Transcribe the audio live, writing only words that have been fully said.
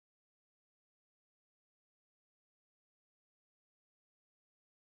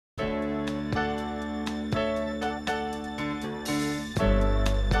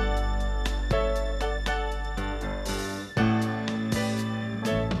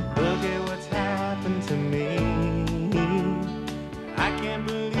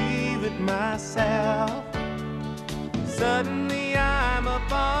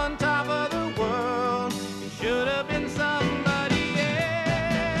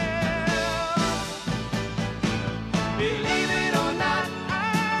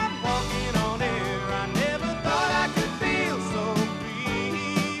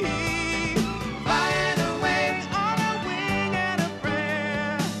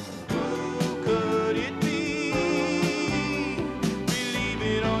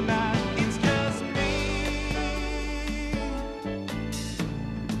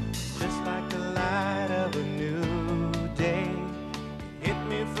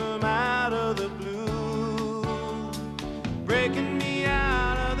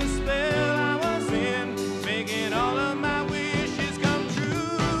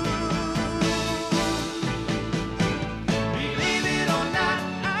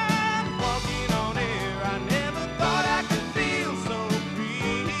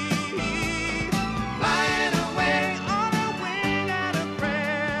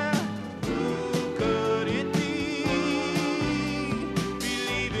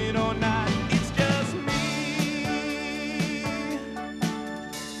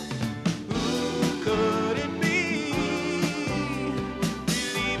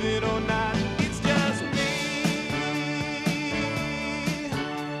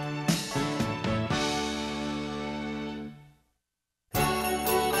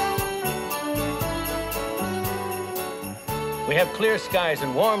We have clear skies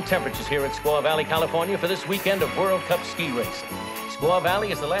and warm temperatures here at Squaw Valley, California for this weekend of World Cup ski racing. Squaw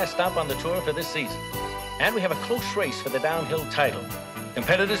Valley is the last stop on the tour for this season. And we have a close race for the downhill title.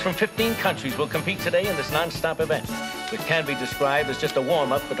 Competitors from 15 countries will compete today in this non-stop event, which can be described as just a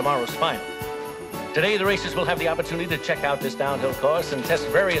warm-up for tomorrow's final. Today, the racers will have the opportunity to check out this downhill course and test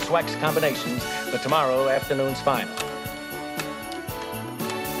various wax combinations for tomorrow afternoon's final.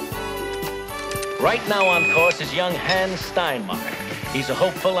 Right now on course is young Hans Steinmark. He's a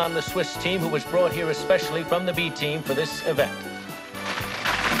hopeful on the Swiss team who was brought here especially from the B team for this event.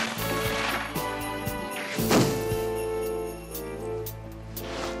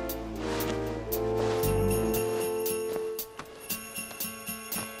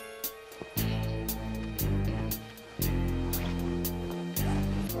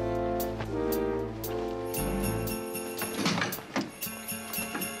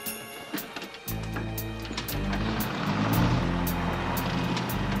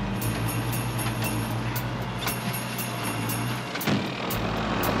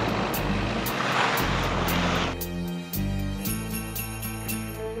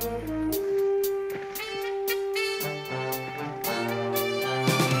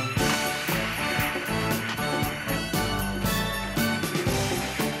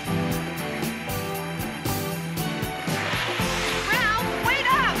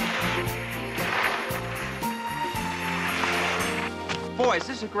 Boys,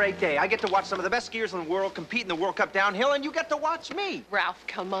 this is a great day. I get to watch some of the best skiers in the world compete in the World Cup downhill, and you get to watch me. Ralph,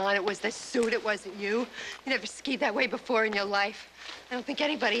 come on. It was the suit. It wasn't you. You never skied that way before in your life. I don't think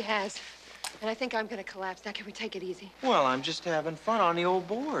anybody has. And I think I'm going to collapse. Now, can we take it easy? Well, I'm just having fun on the old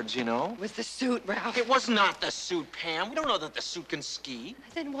boards, you know. It was the suit, Ralph. It was not the suit, Pam. We don't know that the suit can ski.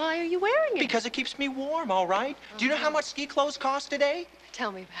 Then why are you wearing it? Because it keeps me warm, all right? Do you know how much ski clothes cost today?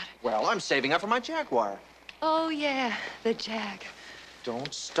 Tell me about it. Well, I'm saving up for my Jaguar. Oh, yeah, the Jag.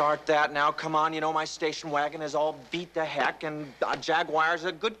 Don't start that now. Come on, you know my station wagon is all beat to heck, and a Jaguar's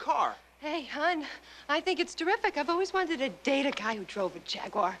a good car. Hey, hon, I think it's terrific. I've always wanted to date a guy who drove a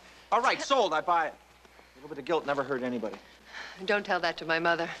Jaguar. All right, sold. I buy it. A little bit of guilt never hurt anybody. Don't tell that to my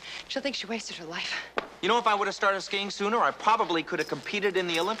mother. She'll think she wasted her life. You know, if I would have started skiing sooner, I probably could have competed in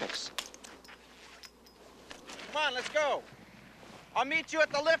the Olympics. Come on, let's go. I'll meet you at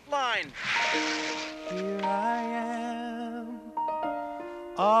the lift line. Here I am,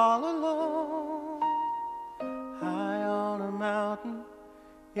 all alone, high on a mountain,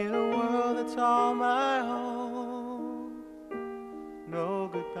 in a world that's all my own. No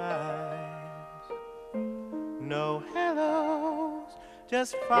goodbyes, no hellos,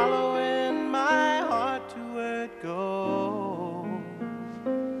 just following my heart to where it goes.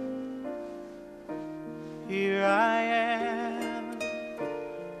 Here I am,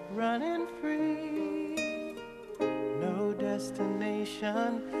 running free, no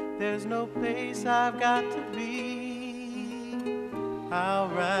destination, there's no place I've got to be. I'll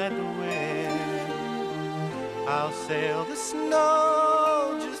ride the wind, I'll sail the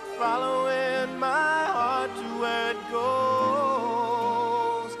snow, just following my heart to where it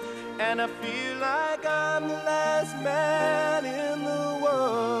goes. And I feel like I'm the last man in the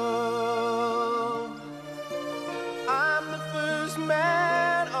world. I'm the first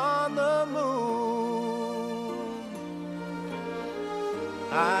man on the moon.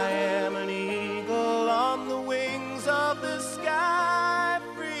 I am an eagle on the wings of the sky,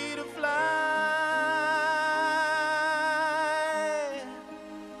 free to fly,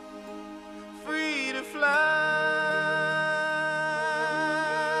 free to fly.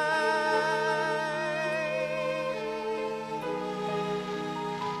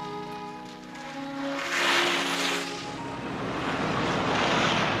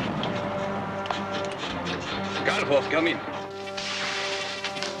 Karpov, come in.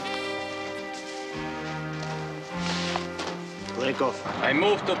 Break off. I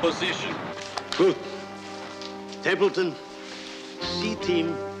moved to position. Good. Templeton, C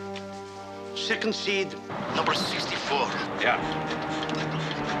team, second seed, number 64. Yeah.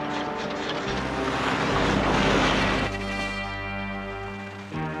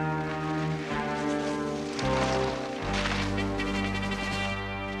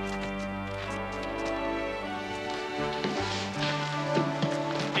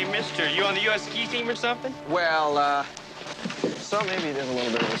 Hey, mister, you on the U.S. ski team or something? Well, so maybe there's a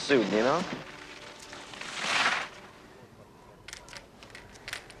little bit of a suit, you know?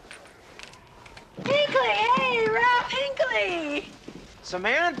 Hinkley! Hey, Ralph Hinkley!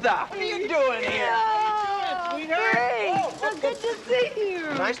 Samantha, what are you doing here? Oh, great. Oh, So good to see you.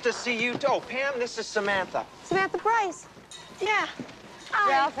 Nice to see you, too. Oh, Pam, this is Samantha. Samantha Price. Yeah.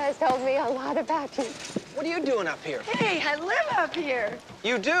 Ralph has told me a lot about you. what are you doing up here? Hey, I live up here.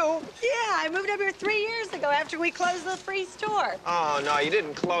 You do? Yeah, I moved up here 3 years ago after we closed the free store. Oh, no, you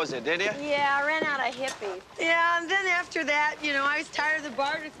didn't close it, did you? Yeah, I ran out of hippies. Yeah, and then after that, you know, I was tired of the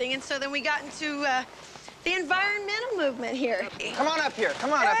barter thing, and so then we got into the environmental movement here. Come on up here.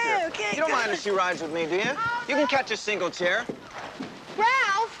 Come on up here. Okay, you don't mind if she rides with me, do you? You can catch a single chair.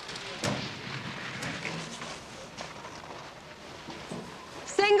 Ralph!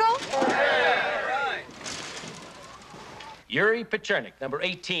 Single? Yuri Pachernik, number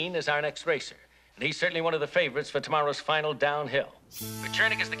 18, is our next racer. And he's certainly one of the favorites for tomorrow's final downhill.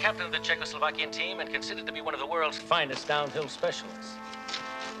 Pachernik is the captain of the Czechoslovakian team and considered to be one of the world's finest downhill specialists.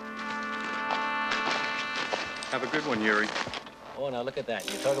 Have a good one, Yuri. Oh, now look at that.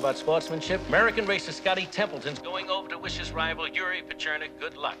 You talk about sportsmanship. American racer Scotty Templeton's going over to wish his rival Yuri Pachernik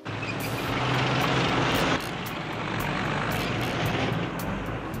good luck.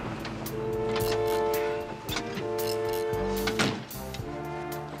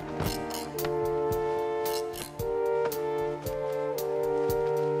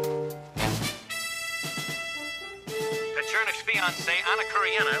 Pachernik's fiancée, Anna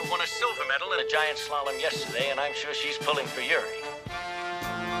Kuriena, won a silver medal in a giant slalom yesterday, and I'm sure she's pulling for Yuri.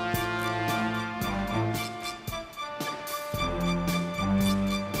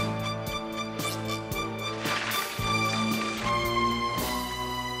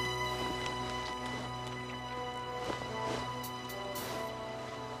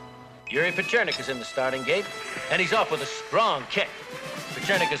 Yuri Pachernik is in the starting gate, and he's off with a strong kick.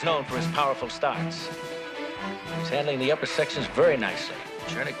 Pachernik is known for his powerful starts. He's handling the upper sections very nicely.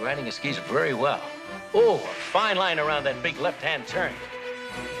 Pachernik riding his skis very well. Oh, a fine line around that big left-hand turn.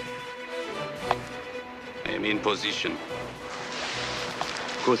 I'm in position.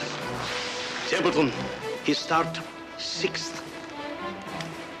 Good. Templeton, he start 6th.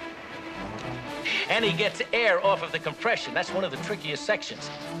 And he gets air off of the compression. That's one of the trickiest sections.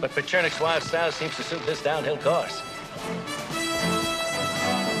 But Pachernik's wild style seems to suit this downhill course.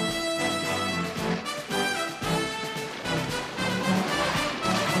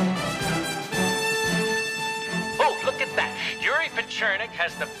 Oh, look at that. Yuri Pachernik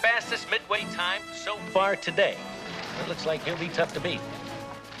has the fastest midway time so far today. It looks like he'll be tough to beat.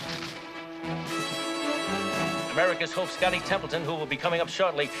 America's Hope Scotty Templeton, who will be coming up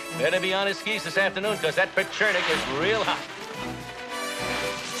shortly, better be on his skis this afternoon, because that Pachernik is real hot.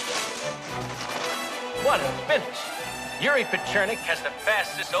 What a finish. Yuri Pachernik has the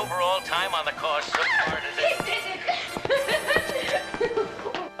fastest overall time on the course so far today.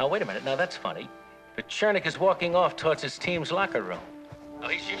 Oh, wait a minute. Now, that's funny. Pachernik is walking off towards his team's locker room. Oh,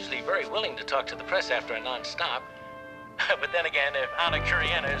 he's usually very willing to talk to the press after a non-stop. But then again, if Anna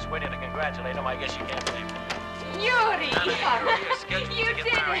Kuriena is waiting to congratulate him, I guess you can't blame him. Yuri! You did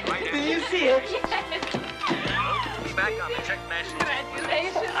it! Right? Did you see it? Yes! We'll be back on the Czech national team.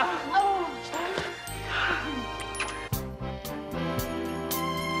 Congratulations! Oh.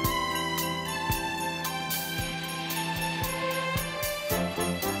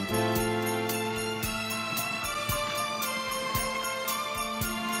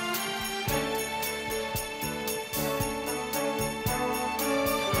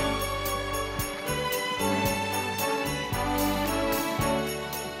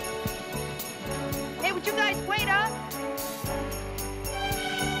 Hey, would you guys wait up?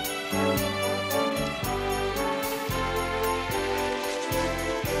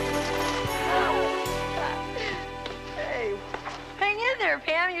 Hey, hang in there,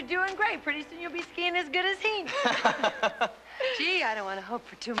 Pam. You're doing great. Pretty soon you'll be skiing as good as he. Gee, I don't want to hope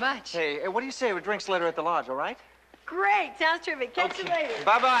for too much. Hey, what do you say? We drinks later at the lodge, all right? Great. Sounds terrific. Catch you later.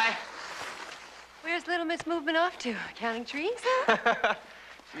 Bye-bye. Where's little Miss moving off to? Counting trees?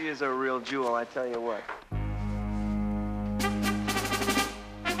 She is a real jewel, I tell you what.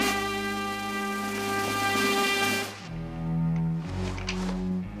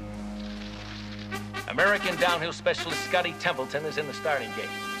 American downhill specialist Scotty Templeton is in the starting gate.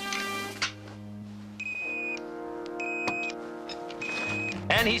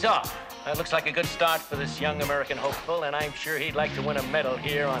 And he's off. That looks like a good start for this young American hopeful, and I'm sure he'd like to win a medal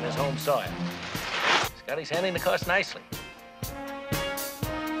here on his home soil. Scotty's handling the course nicely.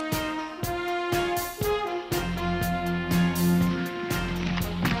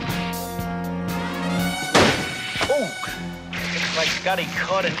 Looks like Scotty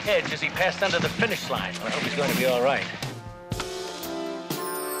caught an edge as he passed under the finish line. Well, I hope he's going to be all right.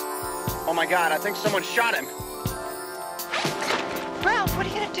 Oh, my God, I think someone shot him. Ralph, what are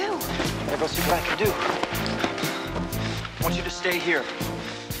you going to do? Gotta go see what I can do. I want you to stay here.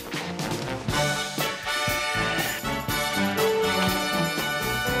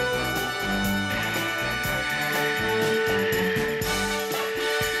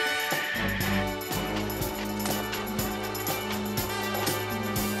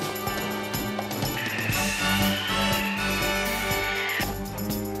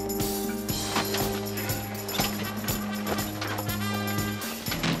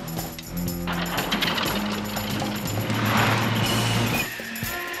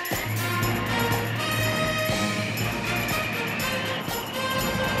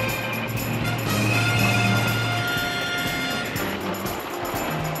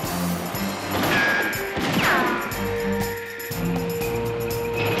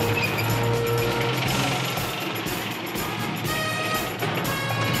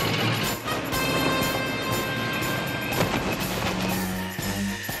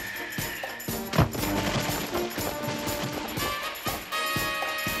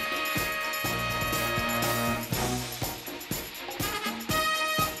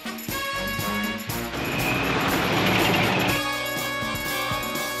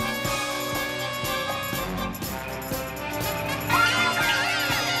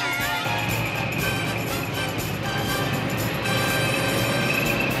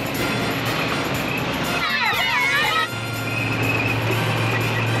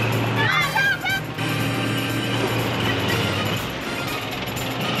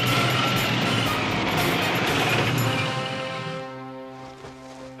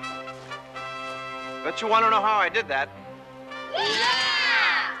 Don't you want to know how I did that?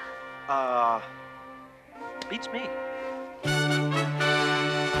 Yeah! Beats me.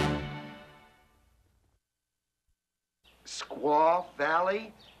 Squaw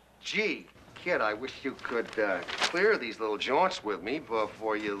Valley? Gee, kid, I wish you could clear these little joints with me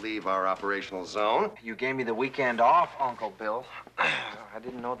before you leave our operational zone. You gave me the weekend off, Uncle Bill. I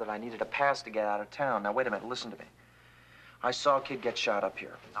didn't know that I needed a pass to get out of town. Now, wait a minute, listen to me. I saw a kid get shot up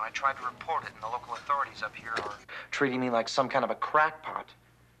here. Now, I tried to report it, and the local authorities up here are treating me like some kind of a crackpot.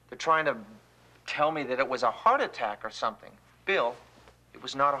 They're trying to tell me that it was a heart attack or something. Bill, it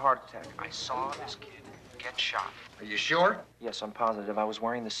was not a heart attack. I saw this kid get shot. Are you sure? Yes, I'm positive. I was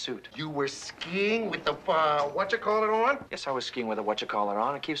wearing the suit. You were skiing with the, whatcha-call-it on? Yes, I was skiing with a whatcha-call-it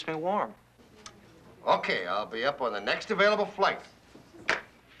on. It keeps me warm. Okay, I'll be up on the next available flight.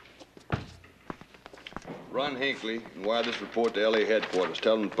 Run Hinkley and wire this report to LA headquarters.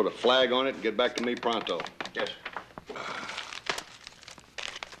 Tell them to put a flag on it and get back to me pronto. Yes.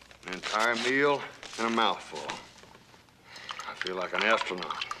 An entire meal and a mouthful. I feel like an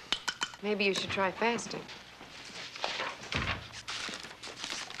astronaut. Maybe you should try fasting.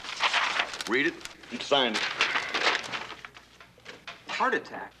 Read it and sign it. Heart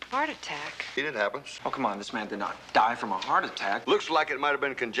attack? Heart attack? It happens. Oh, come on. This man did not die from a heart attack. Looks like it might have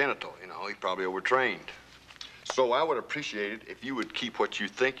been congenital. You know, he's probably overtrained. So I would appreciate it if you would keep what you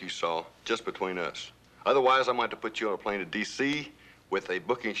think you saw just between us. Otherwise, I might have to put you on a plane to D.C. with a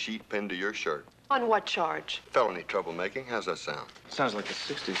booking sheet pinned to your shirt. On what charge? Felony troublemaking. How's that sound? Sounds like the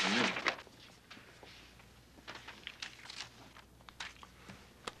 60s to me.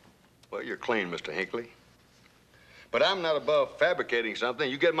 Well, you're clean, Mr. Hinkley. But I'm not above fabricating something.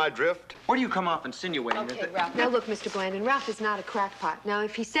 You get my drift? Where do you come off insinuating Okay, that... Ralph. Now, look, Mr. Blandon, Ralph is not a crackpot. Now,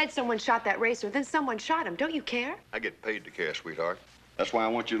 if he said someone shot that racer, then someone shot him. Don't you care? I get paid to care, sweetheart. That's why I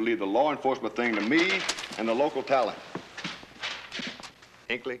want you to leave the law enforcement thing to me and the local talent.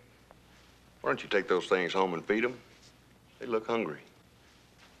 Hinkley, why don't you take those things home and feed them? They look hungry.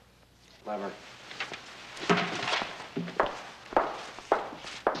 Lever.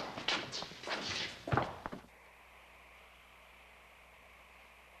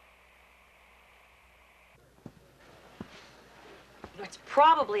 It's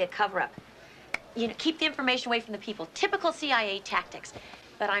probably a cover-up. You know, keep the information away from the people. Typical CIA tactics.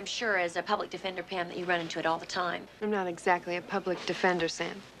 But I'm sure as a public defender, Pam, that you run into it all the time. I'm not exactly a public defender,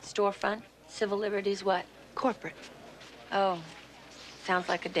 Sam. Storefront, civil liberties, what? Corporate. Oh, sounds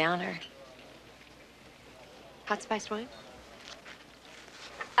like a downer. Hot spiced wine?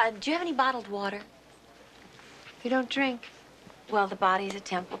 Do you have any bottled water? You don't drink. Well, the body's a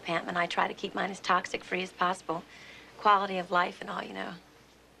temple, Pam, and I try to keep mine as toxic-free as possible. Quality of life and all, you know.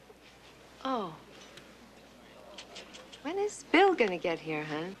 Oh. When is Bill gonna get here,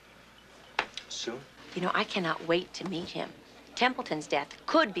 huh? Soon? You know, I cannot wait to meet him. Templeton's death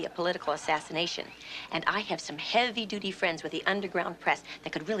could be a political assassination. And I have some heavy-duty friends with the underground press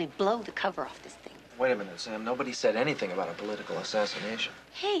that could really blow the cover off this thing. Wait a minute, Sam. Nobody said anything about a political assassination.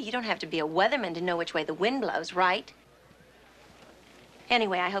 Hey, you don't have to be a weatherman to know which way the wind blows, right?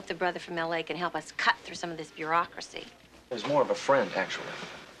 Anyway, I hope the brother from L.A. can help us cut through some of this bureaucracy. He was more of a friend, actually.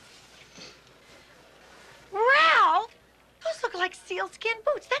 Ralph! Those look like sealskin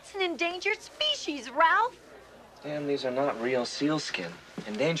boots. That's an endangered species, Ralph. Damn, these are not real sealskin.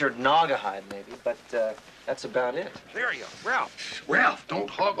 Endangered naugahyde, maybe, but that's about it. There you go, Ralph. Ralph, don't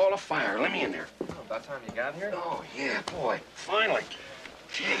hog all the fire. Let me in there. Oh, about time you got here. Oh, yeah, boy. Finally.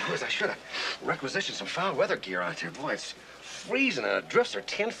 Gee whiz, I should have requisitioned some foul weather gear out there. Boy, it's freezing and the drifts are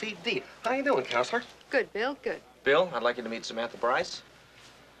 10 feet deep. How you doing, counselor? Good, Bill, good. Bill, I'd like you to meet Samantha Bryce.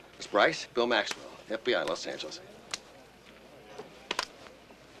 Miss Bryce, Bill Maxwell, FBI, Los Angeles.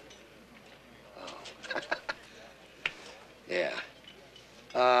 Oh.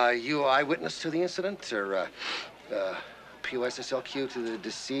 Yeah. You eyewitness to the incident, or POSSLQ to the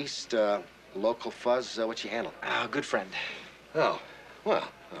deceased, local fuzz, what you handle? Good friend. Oh, well,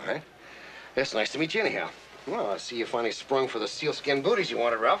 all right. It's nice to meet you anyhow. Well, I see you finally sprung for the sealskin booties you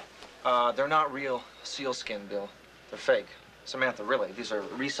wanted, Ralph. They're not real sealskin, Bill. They're fake. Samantha, really, these are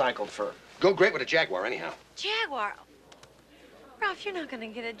recycled fur. Go great with a Jaguar, anyhow. Jaguar? Ralph, you're not going to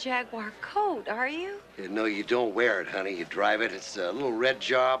get a Jaguar coat, are you? Yeah, no, you don't wear it, honey. You drive it. It's a little red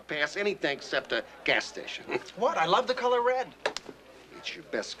job. Pass anything except a gas station. What? I love the color red. It's your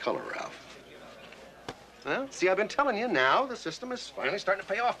best color, Ralph. Well, see, I've been telling you now. The system is finally starting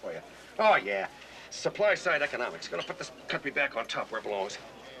to pay off for you. Oh, yeah. Supply-side economics. Gonna put this country back on top where it belongs.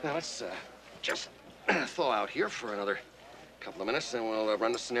 Now, let's just thaw out here for another couple of minutes, and we'll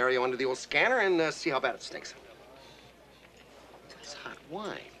run the scenario under the old scanner and see how bad it stinks. That's hot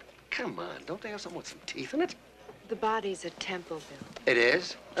wine. come on. Don't they have something with some teeth in it? The body's a temple, Bill. It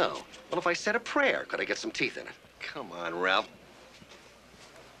is? Oh. Well, if I said a prayer, could I get some teeth in it? Come on, Ralph.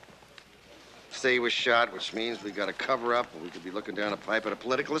 Say he was shot, which means we got to cover up, or we could be looking down a pipe at a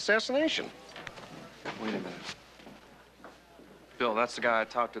political assassination. Wait a minute. Bill, that's the guy I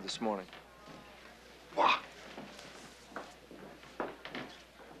talked to this morning. Wow.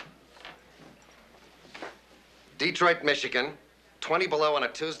 Detroit, Michigan. 20 below on a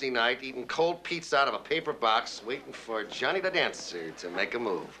Tuesday night, eating cold pizza out of a paper box, waiting for Johnny the Dancer to make a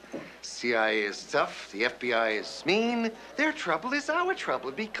move. CIA is tough, the FBI is mean. Their trouble is our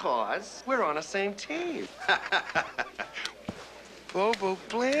trouble because we're on the same team. Bobo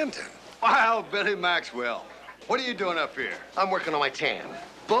Blandon. Wow, Billy Maxwell. What are you doing up here? I'm working on my tan.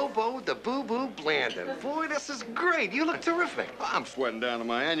 Bobo the Boo-Boo Blandon. Boy, this is great. You look terrific. I'm sweating down to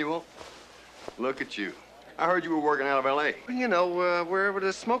my annual. Look at you. I heard you were working out of L.A. Well, you know, wherever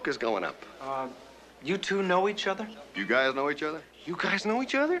the smoke is going up. You two know each other? You guys know each other? You guys know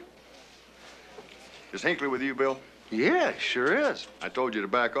each other? Is Hinkley with you, Bill? Yeah, sure is. I told you to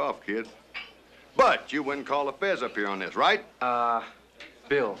back off, kid. But you wouldn't call the feds up here on this, right?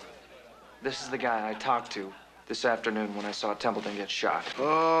 Bill, this is the guy I talked to this afternoon when I saw Templeton get shot.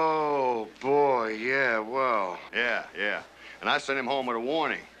 Oh, boy, yeah, well. Yeah. And I sent him home with a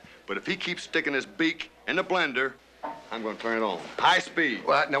warning. But if he keeps sticking his beak in the blender, I'm going to turn it on. High speed.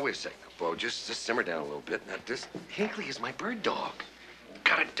 Well, no, wait a second, Bo. Just simmer down a little bit. Now, this Hinkley is my bird dog.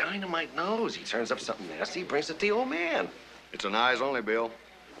 Got a dynamite nose. He turns up something nasty, brings it to the old man. It's an eyes only, Bill.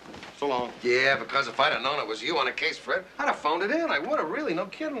 So long. Yeah, because if I'd have known it was you on a case, Fred, I'd have phoned it in. I would have, really, no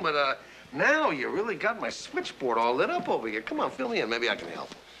kidding. But, now you really got my switchboard all lit up over here. Come on, fill me in. Maybe I can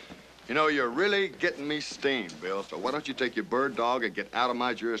help. You know, you're really getting me steamed, Bill, so why don't you take your bird dog and get out of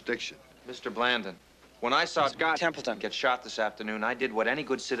my jurisdiction? Mr. Blandon, when I saw Scott Templeton get shot this afternoon, I did what any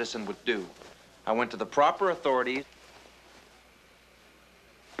good citizen would do. I went to the proper authorities.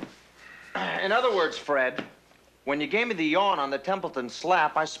 In other words, Fred, when you gave me the yawn on the Templeton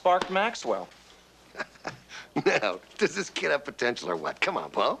slap, I sparked Maxwell. Now, does this kid have potential or what? Come on,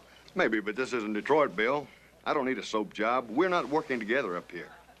 Bo. Maybe, but this isn't Detroit, Bill. I don't need a soap job. We're not working together up here.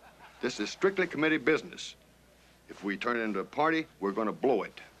 This is strictly committee business. If we turn it into a party, we're going to blow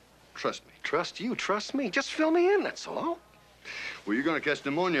it. Trust me. Trust you, trust me. Just fill me in, that's all. Well, you're going to catch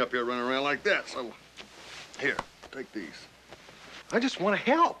pneumonia up here running around like that, so... Here, take these. I just want to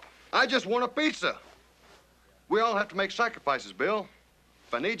help. I just want a pizza. We all have to make sacrifices, Bill.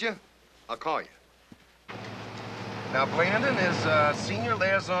 If I need you, I'll call you. Now, Blandon is a senior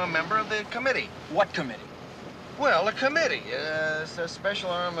liaison member of the committee. What committee? Well, a committee. It's a special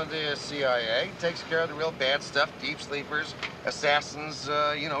arm of the CIA. Takes care of the real bad stuff, deep sleepers, assassins,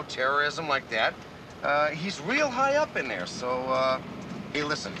 you know, terrorism like that. He's real high up in there, so, hey,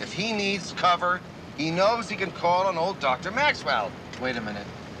 listen, if he needs cover, he knows he can call on old Dr. Maxwell. Wait a minute.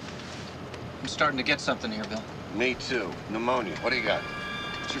 I'm starting to get something here, Bill. Me too. Pneumonia. What do you got?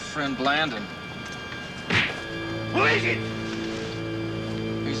 It's your friend Blandon. Who is it?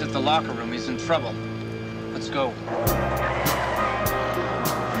 He's at the locker room. He's in trouble. Let's go.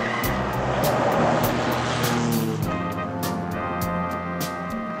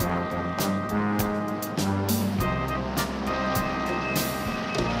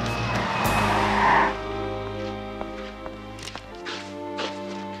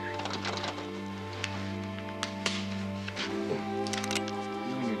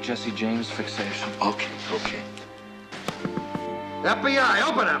 You and your Jesse James fixation. Okay. FBI,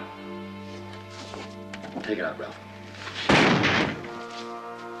 open up! Take it out, Ralph.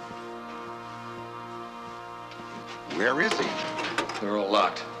 Where is he? They're all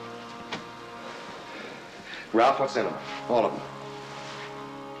locked. Ralph, what's in them? All of them.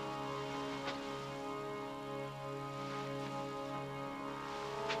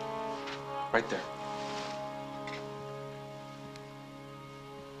 Right there.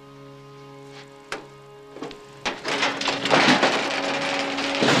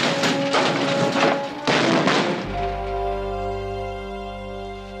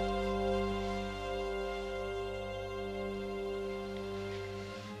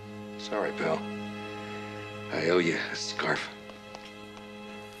 Sorry, Bill. I owe you a scarf.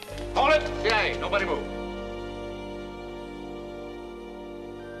 Hold it! CIA, nobody move.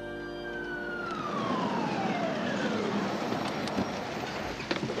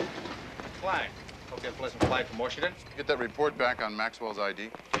 Flight. Hope you have a pleasant flight from Washington. Get that report back on Maxwell's ID?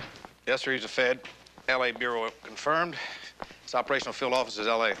 Yes, sir, he's a Fed. L.A. Bureau confirmed. His operational field office is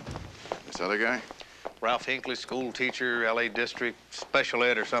L.A. This other guy? Ralph Hinkley, school teacher, L.A. district, special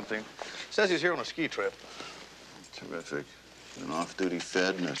ed or something. Says he's here on a ski trip. Terrific. An off-duty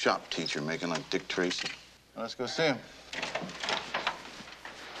Fed and a shop teacher making like Dick Tracy. Well, let's go see him.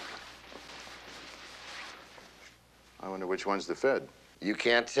 I wonder which one's the Fed. You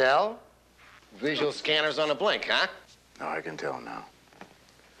can't tell? Visual scanners on a blink, huh? No, I can tell now.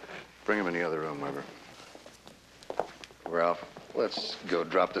 Bring him in the other room, Weber. Ralph, let's go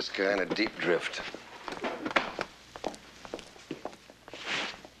drop this guy in a deep drift.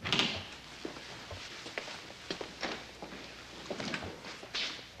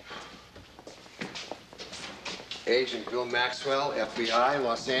 Agent Bill Maxwell, FBI,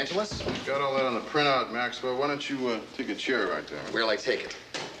 Los Angeles. Got all that on the printout, Maxwell. Why don't you take a chair right there? Where'll I take it?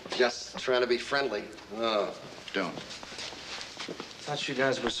 Just trying to be friendly. Oh. Don't. Thought you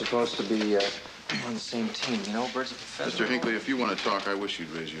guys were supposed to be on the same team, you know, birds of a feather. Mr. Hinkley, if you want to talk, I wish you'd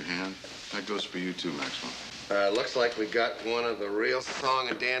raise your hand. That goes for you too, Maxwell. Looks like we got one of the real song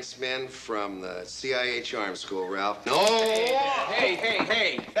and dance men from the CIA charm school, Ralph. No!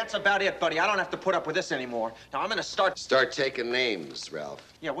 Hey, that's about it, buddy. I don't have to put up with this anymore. Now, I'm gonna start taking names, Ralph.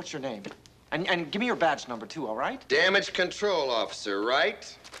 Yeah, what's your name? And give me your badge number, too, all right? Damage control officer,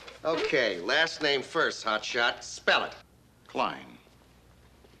 right? Okay, last name first, hotshot. Spell it. Klein.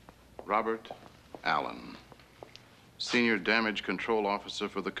 Robert Allen. Senior Damage Control Officer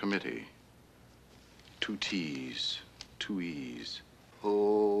for the committee. 2 T's, 2 E's.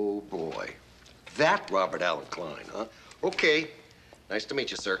 Oh, boy. That Robert Allen Klein, huh? Okay. Nice to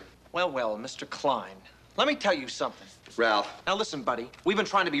meet you, sir. Well, Mr. Klein, let me tell you something. Ralph. Now, listen, buddy. We've been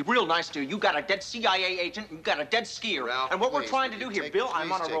trying to be real nice to you. You got a dead CIA agent, and you got a dead skier. Ralph, and what we're please, trying to do here, Bill,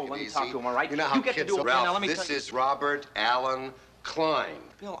 I'm on a roll. Let me talk to him, all right? You know how get to kids do it. Ralph, Now, let me this tell you. is Robert Allen Klein.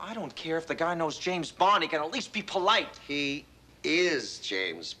 Bill, I don't care if the guy knows James Bond. He can at least be polite. He is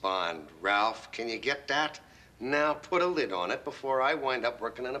James Bond, Ralph. Can you get that? Now put a lid on it before I wind up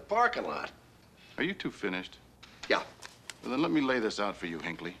working in a parking lot. Are you two finished? Yeah. Well, then let me lay this out for you,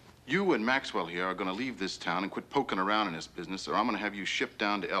 Hinkley. You and Maxwell here are going to leave this town and quit poking around in this business, or I'm going to have you shipped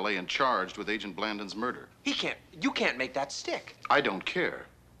down to L.A. and charged with Agent Blandon's murder. You can't make that stick. I don't care.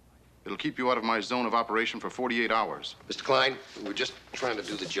 It'll keep you out of my zone of operation for 48 hours. Mr. Klein, we're just trying to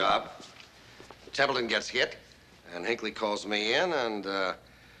do the job. Templeton gets hit, and Hinkley calls me in, and,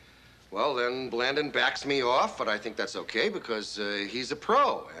 well, then Blandon backs me off, but I think that's okay because he's a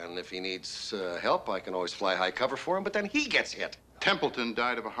pro. And if he needs help, I can always fly high cover for him, but then he gets hit. Templeton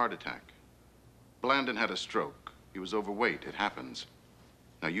died of a heart attack. Blandon had a stroke. He was overweight. It happens.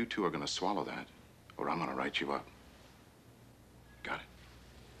 Now, you two are going to swallow that, or I'm going to write you up. Got it?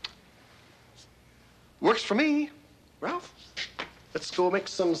 Works for me. Ralph, let's go make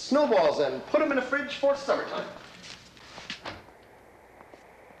some snowballs and put them in the fridge for summertime.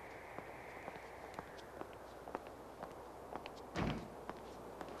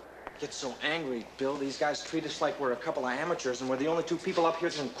 Get so angry, Bill. These guys treat us like we're a couple of amateurs, and we're the only 2 people up here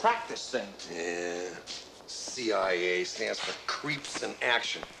that can crack this thing. Yeah. CIA stands for creeps in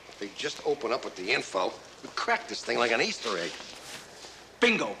action. If they just open up with the info, we crack this thing like an Easter egg.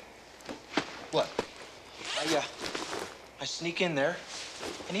 Bingo. What? I sneak in there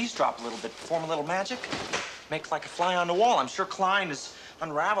and eavesdrop a little bit, perform a little magic, make like a fly on the wall. I'm sure Klein is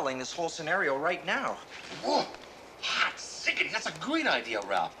unraveling this whole scenario right now. Whoa. Hot sickening. That's a great idea,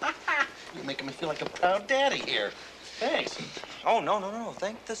 Ralph. You're making me feel like a proud daddy here. Thanks. Oh, no.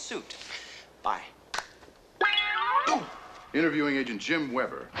 Thank the suit. Bye. Oh. Interviewing Agent Jim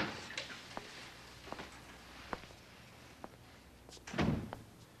Weber.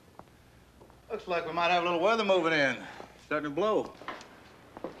 Looks like we might have a little weather moving in. Starting to blow.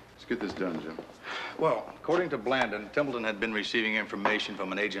 Let's get this done, Jim. Well, according to Blandon, Templeton had been receiving information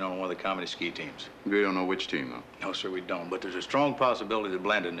from an agent on one of the comedy ski teams. We don't know which team, though. No, sir, we don't. But there's a strong possibility that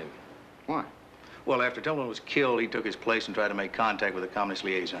Blandon knew. Why? Well, after Templeton was killed, he took his place and tried to make contact with the communist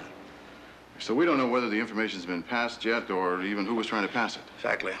liaison. So we don't know whether the information's been passed yet or even who was trying to pass it.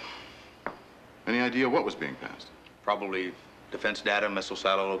 Exactly. Any idea what was being passed? Probably defense data, missile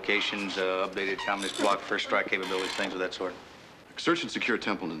silo locations, updated communist block first strike capabilities, things of that sort. Search and secure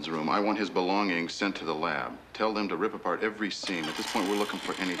Templeton's room. I want his belongings sent to the lab. Tell them to rip apart every seam. At this point, we're looking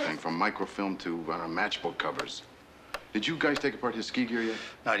for anything from microfilm to matchbook covers. Did you guys take apart his ski gear yet?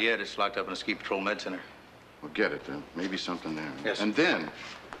 Not yet. It's locked up in a ski patrol med center. Well, get it. There may be something there. Yes. And then,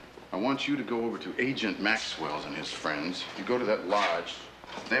 I want you to go over to Agent Maxwell's and his friends. You go to that lodge.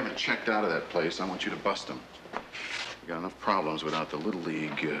 If they haven't checked out of that place, I want you to bust them. We got enough problems without the Little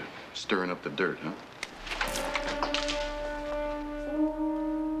League stirring up the dirt, huh?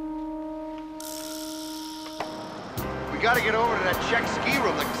 We gotta get over to that Czech ski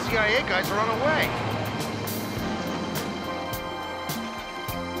room. The CIA guys are on the way.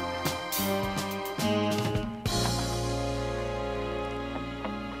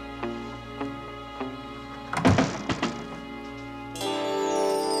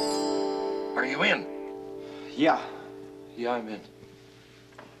 Yeah, I'm in.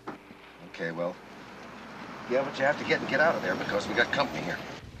 Okay, well, yeah, but you have to get out of there because we got company here.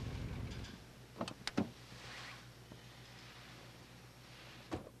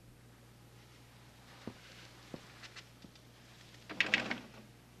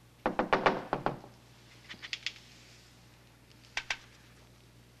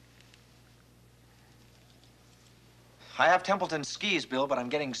 I have Templeton skis, Bill, but I'm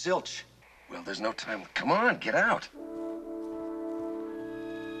getting zilch. Well, there's no time. Come on, get out.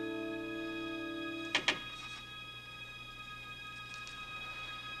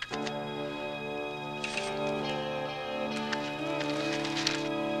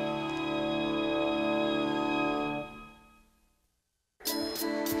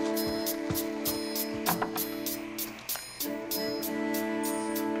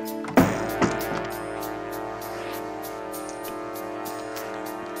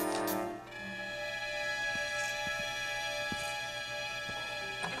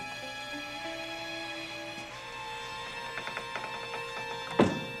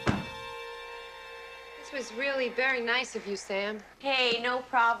 This was really very nice of you, Sam. Hey, no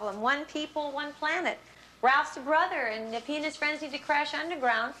problem. One people, one planet. Ralph's a brother, and if he and his friends need to crash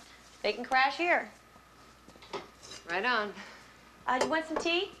underground, they can crash here. Right on. Do you want some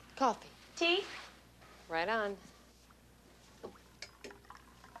tea? Coffee. Tea? Right on.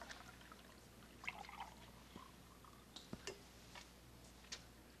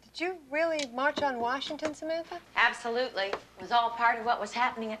 Did you really march on Washington, Samantha? Absolutely. It was all part of what was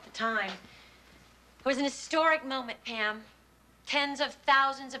happening at the time. It was an historic moment, Pam. Tens of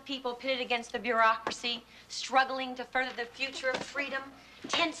thousands of people pitted against the bureaucracy, struggling to further the future of freedom.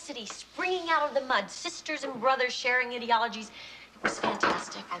 10 cities springing out of the mud, sisters and brothers sharing ideologies. It was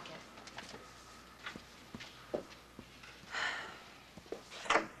fantastic. I'll get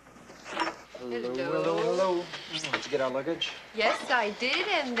it. Hello. Did you get our luggage? Yes, I did,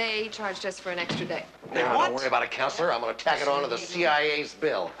 and they charged us for an extra day. Now, don't worry about it, counselor. I'm going to tack it on to the CIA's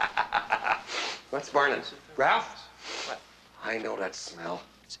bill. What's burning? Ralph? What? I know that smell.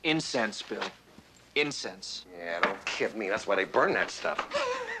 It's incense, Bill. Incense. Yeah, don't kid me. That's why they burn that stuff.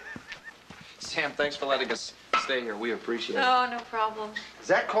 Sam, thanks for letting us stay here. We appreciate it. Oh, no problem. Is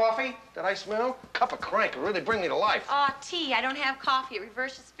that coffee that I smell? Cup of crank will really bring me to life. Tea. I don't have coffee. It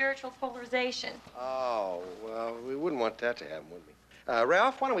reverses spiritual polarization. Oh, well, we wouldn't want that to happen, would we?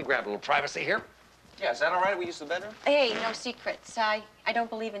 Ralph, why don't we grab a little privacy here? Yeah, is that all right? We use the bedroom? Hey, no secrets. I don't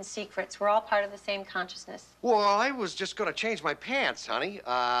believe in secrets. We're all part of the same consciousness. Well, I was just going to change my pants, honey.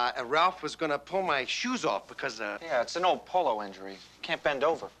 And Ralph was going to pull my shoes off because, Yeah, it's an old polo injury. Can't bend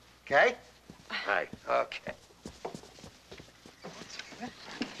over. Okay? Right, okay.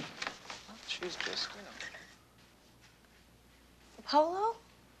 Shoes, just, you know. Polo?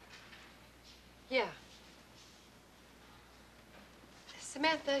 Yeah.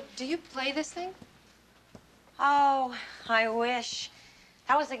 Samantha, do you play this thing? Oh, I wish.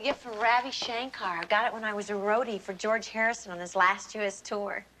 That was a gift from Ravi Shankar. I got it when I was a roadie for George Harrison on his last U.S.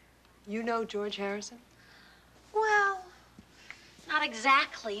 tour. You know George Harrison? Well, not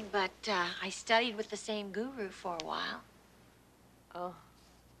exactly, but I studied with the same guru for a while. Oh.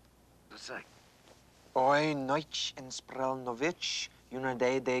 What's that? Oj, noich in sprelnovich,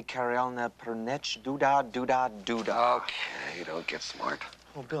 unade de karelna pronech, duda, duda, duda. Okay, don't get smart.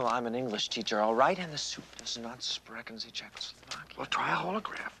 Oh, Bill, I'm an English teacher, all right? And the soup does not sprechen Sie Czechoslovakian. Well, try a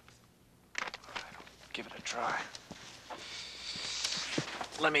holograph. All right, I'll give it a try.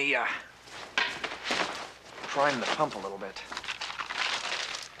 Let me, prime the pump a little bit.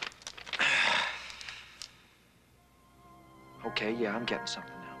 Okay, yeah, I'm getting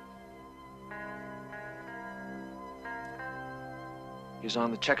something now. He's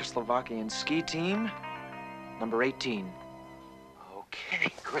on the Czechoslovakian ski team, number 18.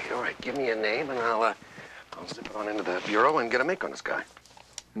 Okay, great. All right, give me a name, and I'll zip it on into the bureau and get a make on this guy.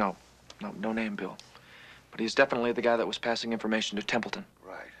 No name, Bill. But he's definitely the guy that was passing information to Templeton.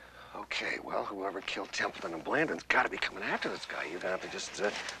 Right. Okay, well, whoever killed Templeton and Blandon's got to be coming after this guy. You're gonna have to just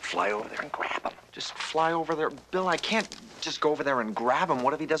fly over there and grab him. Just fly over there? Bill, I can't just go over there and grab him.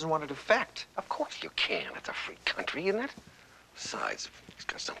 What if he doesn't want to defect? Of course you can. It's a free country, isn't it? Besides, if he's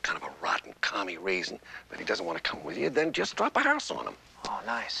got some kind of a rotten commie reason that he doesn't want to come with you, then just drop a house on him. Oh,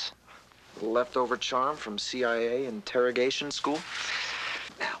 nice. Leftover charm from CIA interrogation school.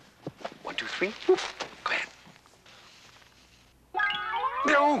 Now, 1, 2, 3. Whoop. Go ahead.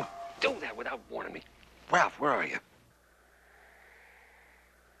 No! Do that without warning me. Ralph, where are you?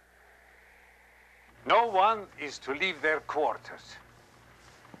 No one is to leave their quarters.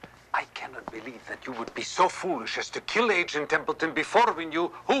 I cannot believe that you would be so foolish as to kill Agent Templeton before we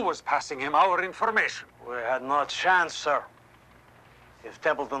knew who was passing him our information. We had no chance, sir. If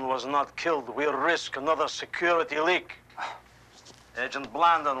Templeton was not killed, we'd risk another security leak. Agent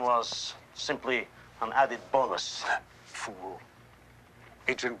Blandon was simply an added bonus. Fool.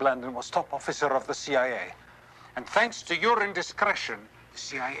 Agent Blandon was top officer of the CIA. And thanks to your indiscretion, the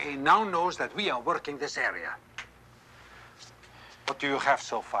CIA now knows that we are working this area. What do you have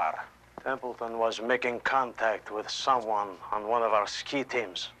so far? Templeton was making contact with someone on one of our ski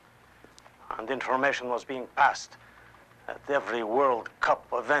teams. And information was being passed at every World Cup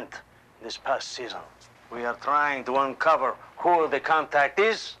event this past season. We are trying to uncover who the contact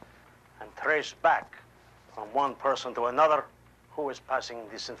is and trace back from one person to another who is passing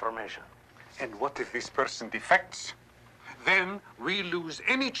this information. And what if this person defects? Then we lose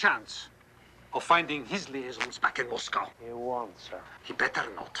any chance of finding his liaisons back in Moscow. He won't, sir. He better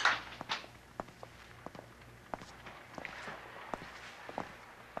not.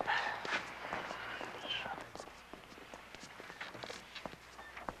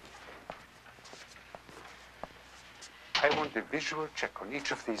 I want a visual check on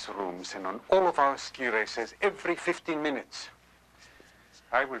each of these rooms and on all of our ski races every 15 minutes.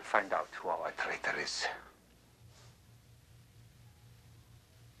 I will find out who our traitor is.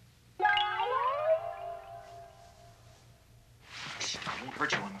 I won't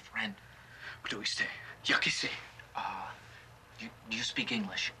hurt you, I'm a friend. What do we say? Yakisi. Do you speak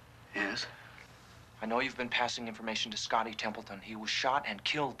English? Yes. I know you've been passing information to Scotty Templeton. He was shot and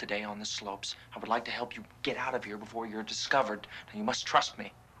killed today on the slopes. I would like to help you get out of here before you're discovered. Now, you must trust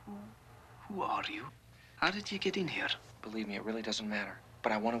me. Who are you? How did you get in here? Believe me, it really doesn't matter.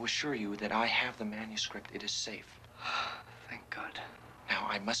 But I want to assure you that I have the manuscript. It is safe. Thank God. Now,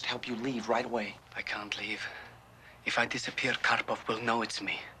 I must help you leave right away. I can't leave. If I disappear, Karpov will know it's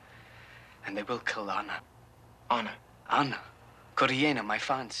me. And they will kill Anna. Anna? Anna. Koryena, my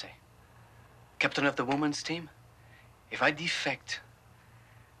fiancée. Captain of the women's team. If I defect,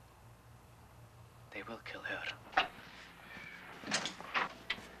 they will kill her.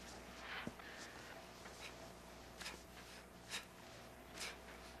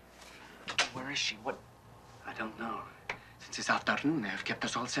 Where is she? What? I don't know. Since this afternoon, they have kept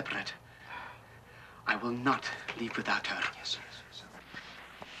us all separate. I will not leave without her. Yes, sir.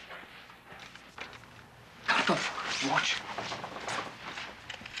 Karpov, watch.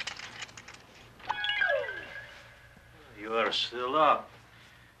 You are still up.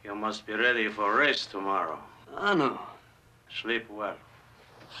 You must be ready for a race tomorrow. Anna. Sleep well.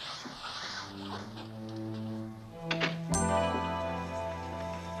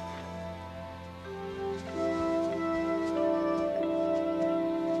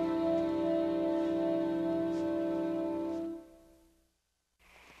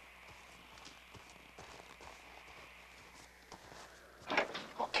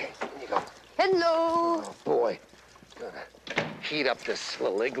 Okay, here you go. Hello. Oh, boy. Gonna heat up this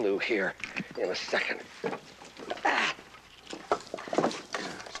little igloo here in a second.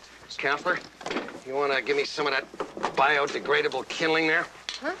 Counselor, you want to give me some of that biodegradable kindling there?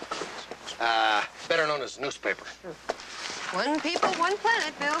 Huh? Better known as newspaper. One people, one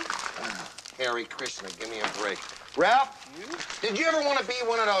planet, Bill. Harry Krishna, give me a break. Ralph, did you ever want to be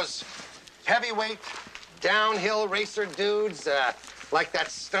one of those heavyweight downhill racer dudes like that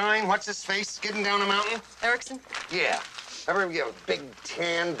Stein? What's his face skidding down a mountain? Erickson? Yeah. Ever, you know, big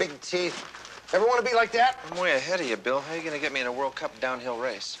tan, big teeth. Ever want to be like that? I'm way ahead of you, Bill. How are you going to get me in a World Cup downhill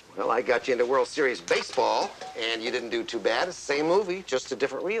race? Well, I got you into World Series baseball, and you didn't do too bad. It's the same movie, just a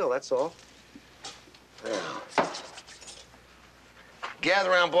different reel, that's all. Now,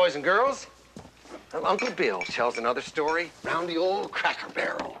 gather around, boys and girls. Well, Uncle Bill tells another story around the old Cracker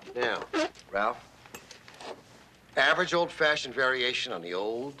Barrel. Now, Ralph, average old-fashioned variation on the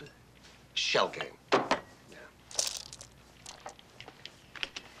old shell game.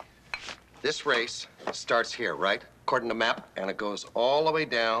 This race starts here, right? According to map, and it goes all the way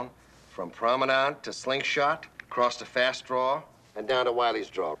down from Promenade to Slingshot, across to Fast Draw, and down to Wiley's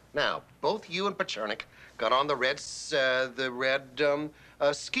Draw. Now, both you and Pachernik got on the red ski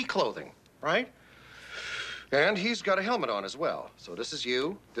clothing, right? And he's got a helmet on as well. So this is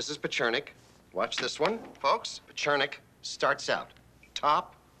you, this is Pachernik. Watch this one, folks. Pachernik starts out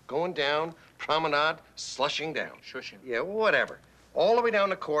top, going down, Promenade, slushing down. Shushing. Yeah, whatever. All the way down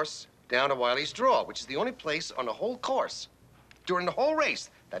the course, down to Wiley's Draw, which is the only place on the whole course during the whole race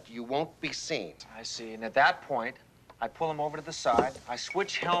that you won't be seen. I see. And at that point, I pull him over to the side, I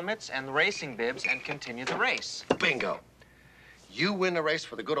switch helmets and racing bibs, and continue the race. Bingo. You win the race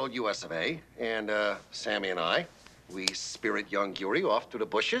for the good old US of A, and Sammy and I, we spirit young Yuri off to the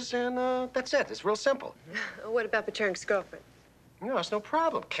bushes, and that's it. It's real simple. What about Pachernik's girlfriend? No, it's no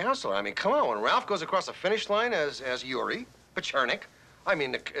problem. Counselor, I mean, come on. When Ralph goes across the finish line as Yuri Pachernik, I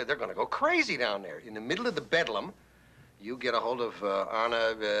mean, they're going to go crazy down there. In the middle of the bedlam, you get a hold of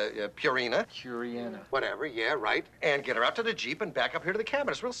Anna Purina. Purina. Whatever, yeah, right. And get her out to the Jeep and back up here to the cabin.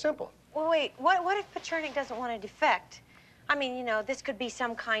 It's real simple. Well, wait, what if Pachernik doesn't want to defect? I mean, you know, this could be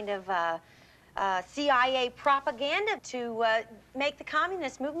some kind of CIA propaganda to make the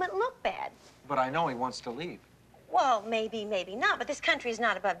communist movement look bad. But I know he wants to leave. Well, maybe, maybe not, but this country is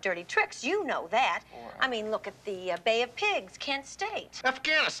not above dirty tricks. You know that. Right. I mean, look at the Bay of Pigs, Kent State.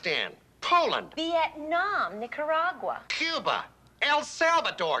 Afghanistan, Poland, Vietnam, Nicaragua. Cuba, El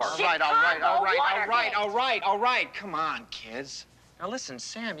Salvador. All right. Come on, kids. Now listen,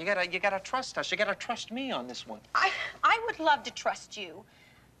 Sam, you gotta trust us. You gotta trust me on this one. I would love to trust you,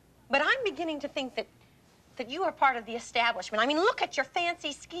 but I'm beginning to think that you are part of the establishment. I mean, look at your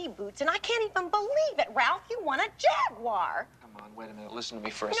fancy ski boots, and I can't even believe it, Ralph. You won a Jaguar. Come on, wait a minute. Listen to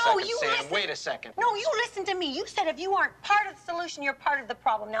me for a No, second, you Sam. listen. Wait a second. No, you listen to me. You said if you aren't part of the solution, you're part of the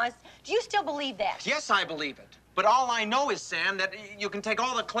problem. Now, do you still believe that? Yes, I believe it. But all I know is, Sam, that you can take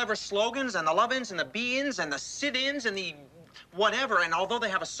all the clever slogans and the love-ins and the be-ins and the sit-ins and the whatever, and although they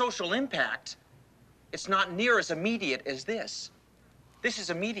have a social impact, it's not near as immediate as this. This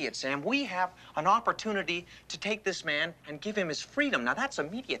is immediate, Sam. We have an opportunity to take this man and give him his freedom. Now, that's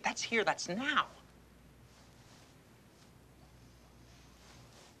immediate. That's here. That's now.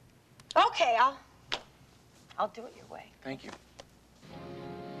 Okay, I'll do it your way. Thank you.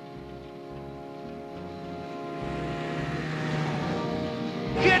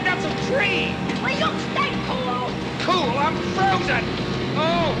 Kid, that's a tree! Will you stay cool? Cool, I'm frozen!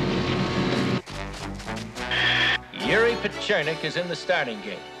 Oh! Yuri Pachernik is in the starting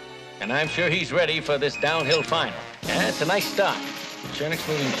gate, and I'm sure he's ready for this downhill final. Yeah, it's a nice start. Pachernik's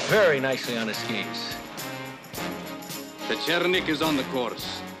moving very nicely on his skis. Pachernik is on the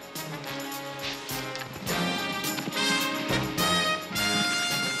course.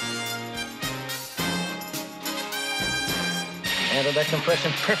 Handled that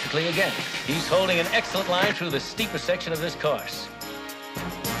compression perfectly again. He's holding an excellent line through the steeper section of this course.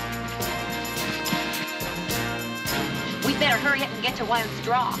 We better hurry up and get to Wyom's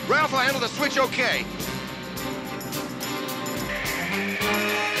draw. Ralph, I handled the switch okay.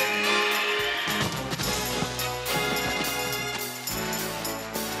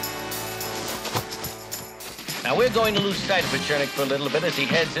 Now, we're going to lose sight of Pachernik for a little bit as he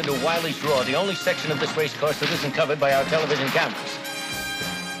heads into Wiley's Draw, the only section of this race course that isn't covered by our television cameras.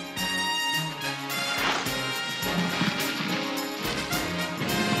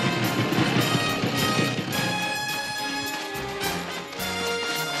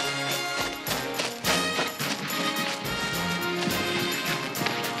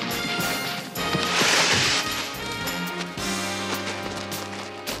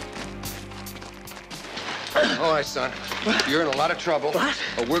 All right, son. You're in a lot of trouble. What?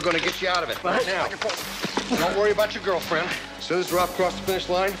 But we're going to get you out of it. What? Now, don't worry about your girlfriend. As soon as Ralph crosses the finish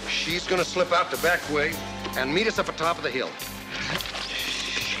line, she's going to slip out the back way and meet us up at the top of the hill.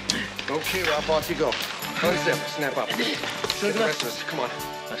 Okay, Ralph, off you go. Unzip, snap up. Get the rest of us. Come on.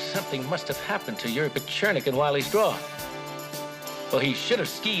 Now, something must have happened to Yuri Pachernik in Wiley's Draw. Well, he should have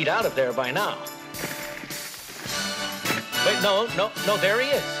skied out of there by now. Wait, no, there he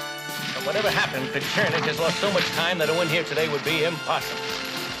is. But whatever happened, Pachernik has lost so much time that a win here today would be impossible.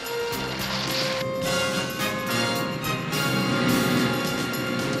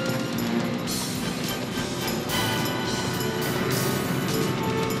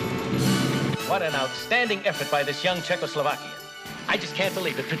 What an outstanding effort by this young Czechoslovakian. I just can't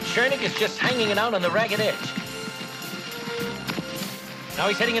believe it. Pachernik is just hanging it out on the ragged edge. Now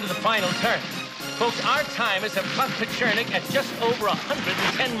he's heading into the final turn. Folks, our timers have clocked Pachernik at just over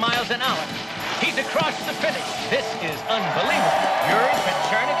 110 miles an hour. He's across the finish. This is unbelievable. Yuri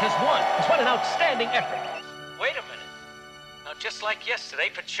Pachernik has won. What an outstanding effort. Wait a minute. Now, just like yesterday,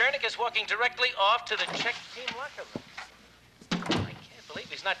 Pachernik is walking directly off to the Czech team locker room. I can't believe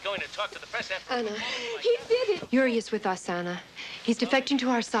he's not going to talk to the press after... Anna, he did it. Yuri is with us, Anna. He's defecting to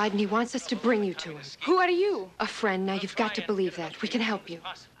our side, and he wants us to bring you to him. Who are you? A friend. Now, you've got to believe that. We can help you.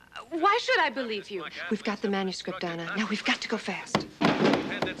 Why should I believe you? We've got the manuscript, Anna. Now, we've got to go fast. Come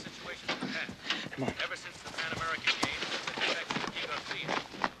on. Ever since the Pan American Games, the defection he got seen.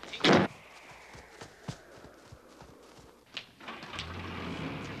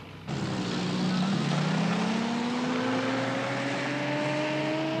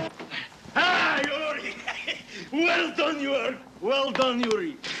 Ah, Yuri! Well done, Yuri. Well done,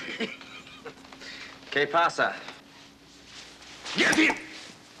 Yuri. ¿Qué pasa? Get him!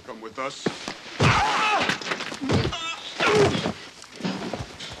 Come with us.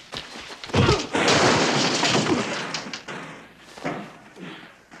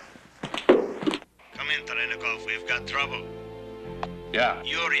 in, Terenikov. We've got trouble. Yeah.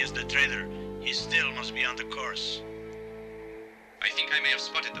 Yuri is the traitor. He still must be on the course. I think I may have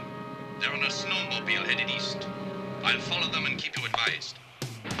spotted them. They're on a snowmobile headed east. I'll follow them and keep you advised.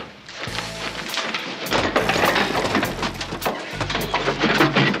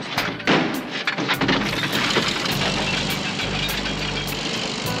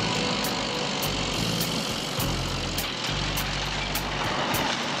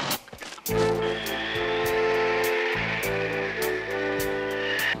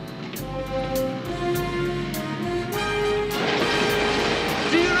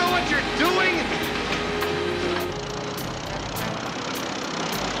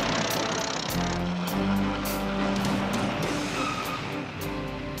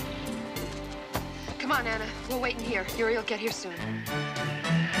 Come on, Anna. We're waiting here. Yuri will get here soon.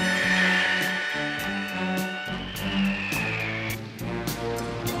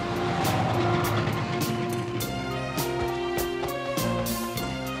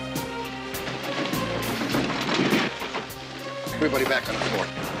 Everybody back on the floor.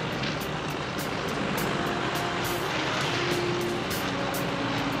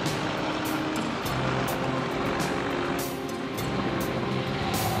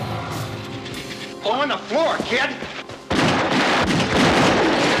 On the floor, kid!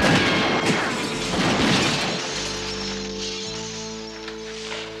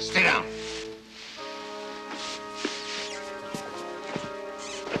 Stay down.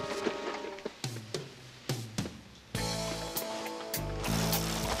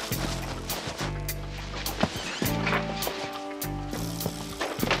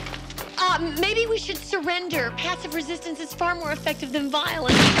 Maybe we should surrender. Passive resistance is far more effective than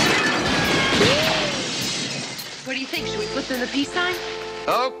violence. What do you think? Should we flip them the peace sign?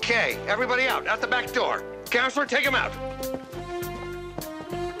 Okay, everybody out the back door. Counselor, take him out.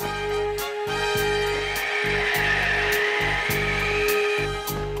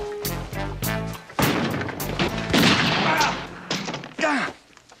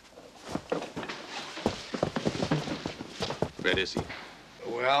 Where is he?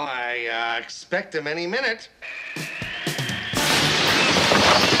 Well, I expect him any minute.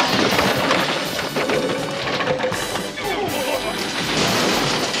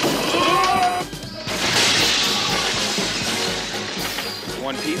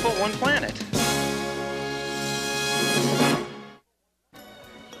 One people, one planet.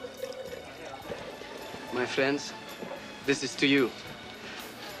 My friends, this is to you.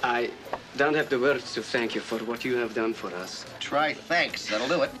 I don't have the words to thank you for what you have done for us. Try thanks, that'll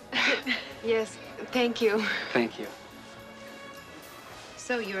do it. Yes, thank you. Thank you.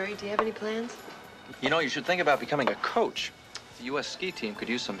 So, Yuri, do you have any plans? You know, you should think about becoming a coach. The U.S. ski team could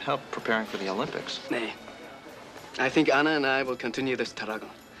use some help preparing for the Olympics. Nay. I think Anna and I will continue this struggle.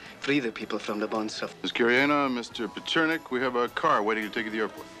 Free the people from the bonds of... Ms. Kuriena, Mr. Paternik, we have a car waiting to take you to the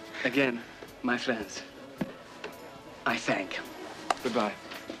airport. Again, my friends, I thank. Goodbye.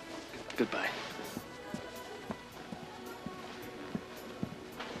 Goodbye.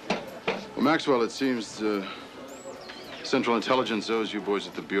 Well, Maxwell, it seems Central Intelligence owes you boys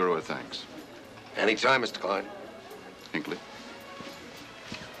at the Bureau a thanks. Anytime, Mr. Klein. Hinkley.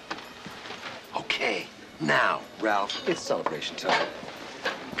 Okay, now, Ralph, it's celebration time.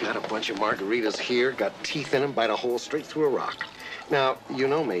 Got a bunch of margaritas here, got teeth in them, bite a hole straight through a rock. Now, you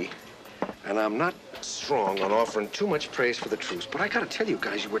know me, and I'm not strong on offering too much praise for the truce, but I gotta tell you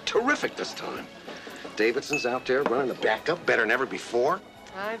guys, you were terrific this time. Davidson's out there running the backup better than ever before.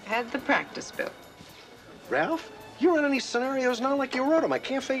 I've had the practice, Bill. Ralph, you run these scenarios now like you wrote them. I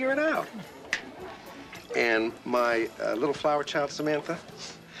can't figure it out. And my little flower child, Samantha,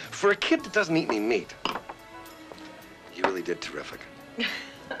 for a kid that doesn't eat any meat, you really did terrific.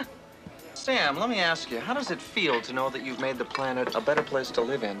 Sam, let me ask you, how does it feel to know that you've made the planet a better place to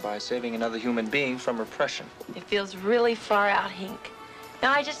live in by saving another human being from repression? It feels really far out, Hink.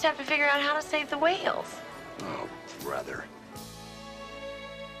 Now I just have to figure out how to save the whales. Oh, brother.